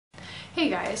Hey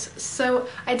guys, so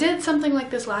I did something like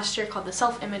this last year called the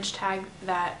self-image tag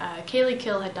that Kaylee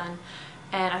Kill had done,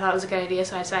 and I thought it was a good idea,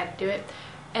 so I decided to do it.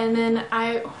 And then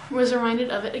I was reminded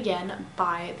of it again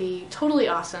by the totally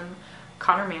awesome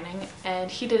Connor Manning, and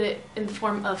he did it in the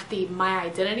form of the My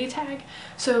Identity tag.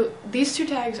 So these two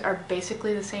tags are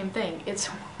basically the same thing. It's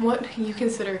what you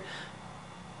consider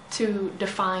to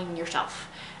define yourself.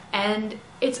 And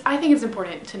I think it's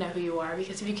important to know who you are,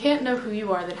 because if you can't know who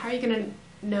you are, then how are you going to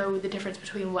know the difference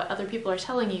between what other people are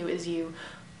telling you is you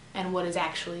and what is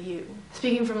actually you?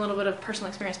 Speaking from a little bit of personal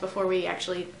experience before we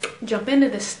actually jump into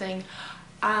this thing,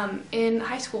 in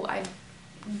high school I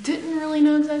didn't really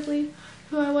know exactly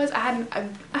who I was. I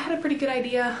had a pretty good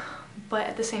idea, but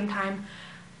at the same time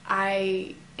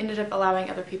I ended up allowing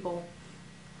other people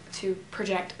to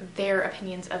project their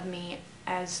opinions of me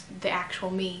as the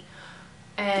actual me,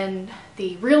 and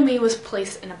the real me was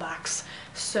placed in a box.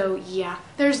 So yeah,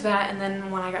 there's that. And then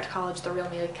when I got to college, the real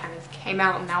me kind of came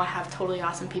out, and now I have totally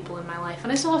awesome people in my life,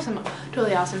 and I still have some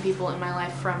totally awesome people in my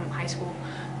life from high school,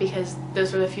 because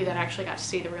those were the few that actually got to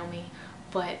see the real me.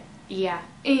 But yeah,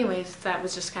 anyways, that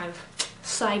was just kind of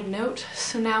side note.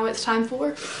 So now it's time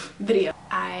for video.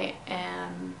 I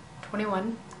am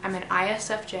 21. I'm an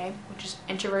ISFJ, which is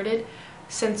introverted,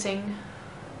 sensing,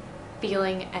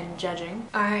 feeling, and judging.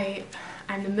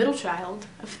 I'm the middle child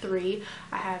of 3.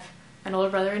 I have an older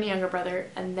brother and a younger brother,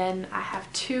 and then I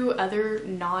have 2 other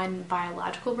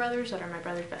non-biological brothers that are my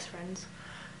brother's best friends.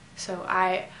 So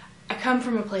I come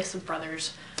from a place of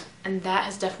brothers, and that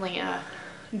has definitely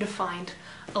defined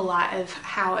a lot of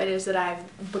how it is that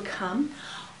I've become,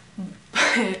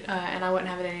 and I wouldn't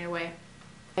have it any other way.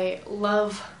 I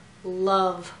love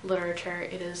literature.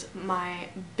 It is my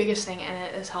biggest thing, and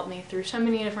it has helped me through so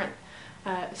many different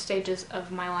stages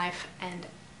of my life, and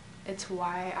it's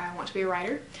why I want to be a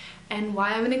writer and why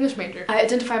I'm an English major. I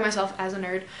identify myself as a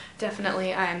nerd.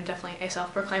 Definitely, I am definitely a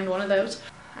self-proclaimed one of those.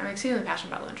 I'm exceedingly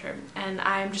passionate about literature, and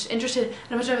I'm just interested in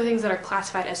a bunch of other things that are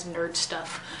classified as nerd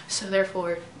stuff. So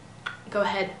therefore, go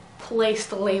ahead, place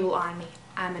the label on me.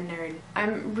 I'm a nerd.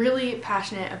 I'm really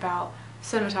passionate about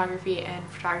cinematography and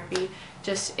photography,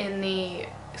 just in the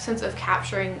sense of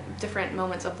capturing different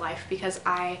moments of life, because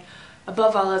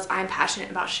above all else, I'm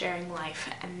passionate about sharing life,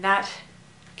 and that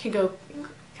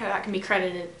can be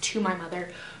credited to my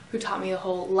mother, who taught me the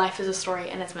whole life is a story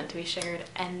and it's meant to be shared,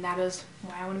 and that is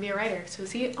why I want to be a writer. So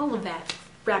see, all of that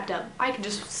wrapped up. I can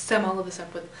just sum all of this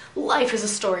up with life is a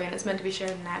story and it's meant to be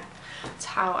shared, and that's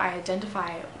how I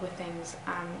identify with things.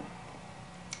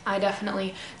 I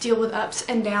definitely deal with ups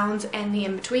and downs and the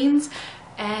in-betweens,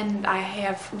 and I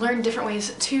have learned different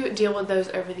ways to deal with those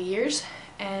over the years,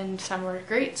 and some were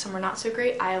great, some were not so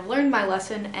great. I have learned my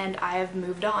lesson and I have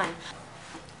moved on.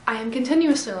 I am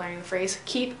continuously learning the phrase,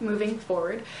 keep moving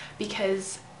forward,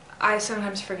 because I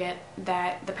sometimes forget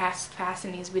that the past is past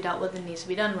and needs to be dealt with and needs to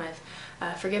be done with.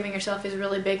 Forgiving yourself is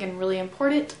really big and really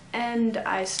important, and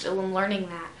I still am learning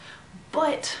that.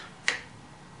 But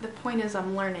the point is,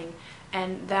 I'm learning,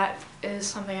 and that is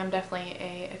something I'm definitely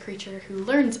a creature who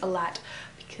learns a lot,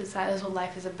 because that is what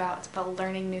life is about. It's about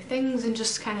learning new things and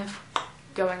just kind of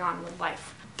going on with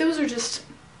life. Those are just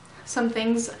some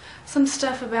things, some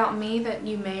stuff about me that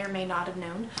you may or may not have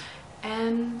known.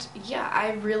 And yeah,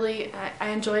 I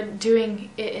enjoyed doing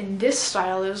it in this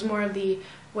style. It was more of the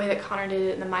way that Connor did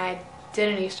it in the My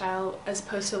Identity style, as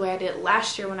opposed to the way I did it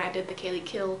last year when I did the Kaylee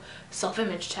Kill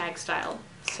self-image tag style.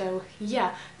 So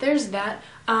yeah, there's that.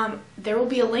 There will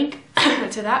be a link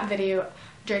to that video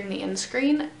during the end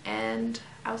screen, and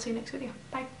I will see you next video.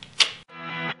 Bye.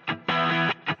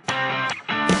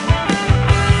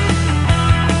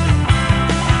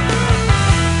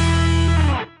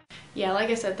 Yeah,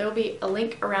 like I said, there will be a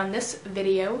link around this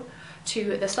video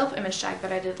to the self-image tag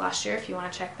that I did last year if you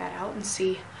want to check that out and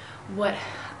see what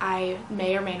I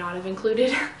may or may not have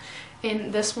included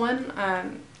in this one.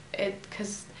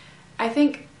 Because I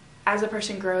think as a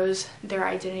person grows, their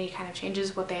identity kind of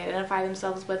changes, what they identify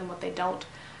themselves with and what they don't.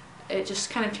 It just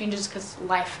kind of changes because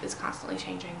life is constantly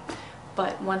changing.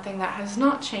 But one thing that has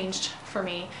not changed for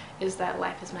me is that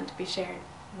life is meant to be shared,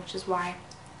 which is why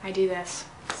I do this.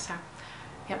 So,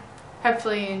 yep.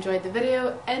 Hopefully you enjoyed the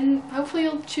video, and hopefully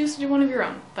you'll choose to do one of your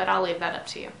own, but I'll leave that up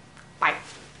to you. Bye.